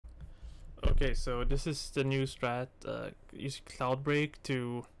Okay, so this is the new strat. Use Cloud Break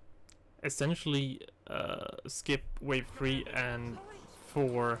to essentially skip wave 3 and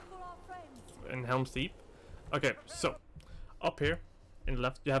 4 in Helm's Deep. Okay, so up here in the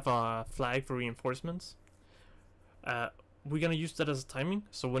left you have a flag for reinforcements. We're gonna use that as a timing,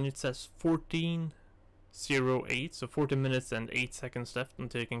 so when it says 14:08, so 14 minutes and 8 seconds left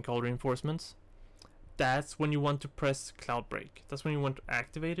until you can call reinforcements, that's when you want to press Cloud Break. That's when you want to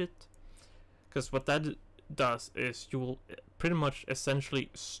activate it, because what that does is you will pretty much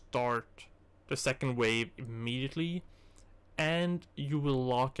essentially start the second wave immediately, and you will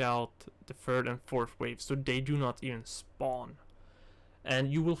lock out the third and fourth wave, so they do not even spawn.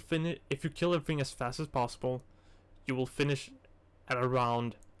 And you will finish, if you kill everything as fast as possible, you will finish at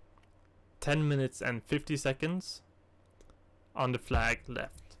around 10 minutes and 50 seconds on the flag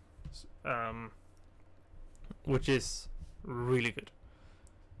left, which is really good.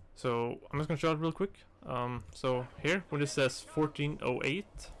 So I'm just gonna show it real quick. So here, when it says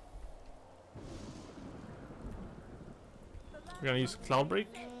 14:08, we're gonna use Cloud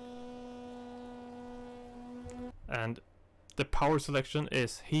Break, and the power selection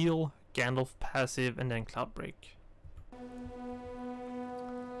is Heal, Gandalf passive, and then Cloud Break.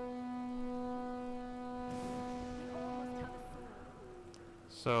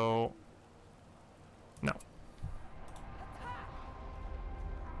 So no.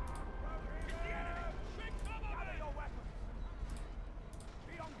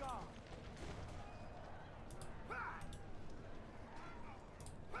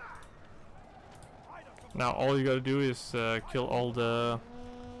 Now all you gotta do is kill all the...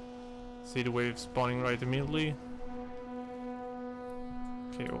 See the wave spawning right immediately.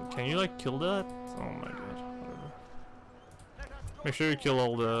 Okay, well, can you like kill that? Oh my god, whatever. Make sure you kill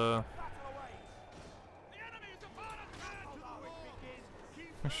all the...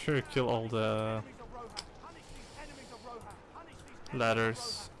 Make sure you kill all the...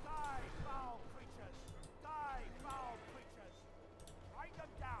 ladders.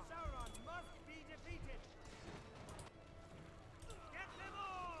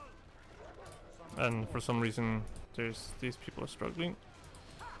 And for some reason, these people are struggling.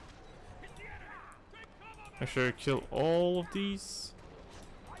 Make sure you kill all of these.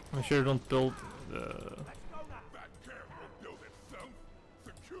 Make sure you don't build the...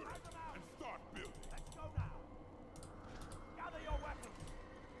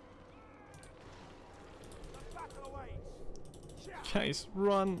 Guys,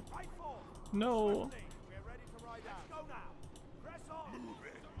 run! No!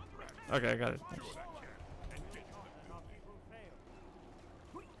 Okay, I got it. Thanks.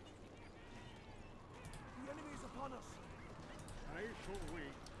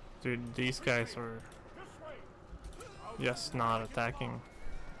 Dude, these guys are just not attacking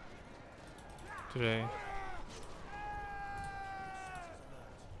today.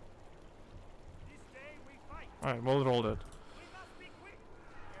 Alright, well, roll it.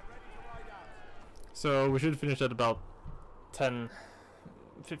 So we should finish at about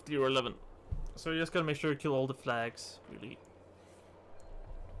 10:50 or 11. So you just gotta make sure you kill all the flags, really.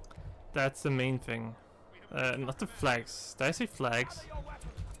 That's the main thing. Not the flags. Did I say flags?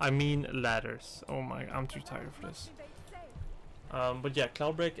 I mean ladders. Oh my, I'm too tired for this. But yeah,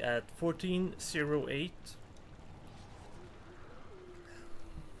 Cloud Break at 14:08.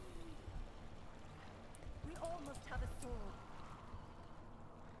 We almost have a sword.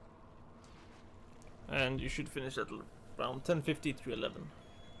 And you should finish at around 10:50 to 11.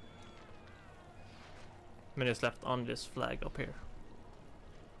 Minutes left on this flag up here.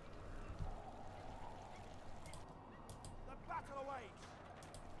 The battle awaits.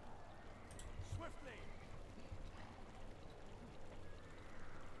 Swiftly.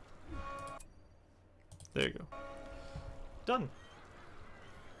 There you go. Done.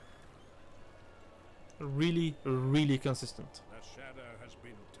 Really, really consistent. The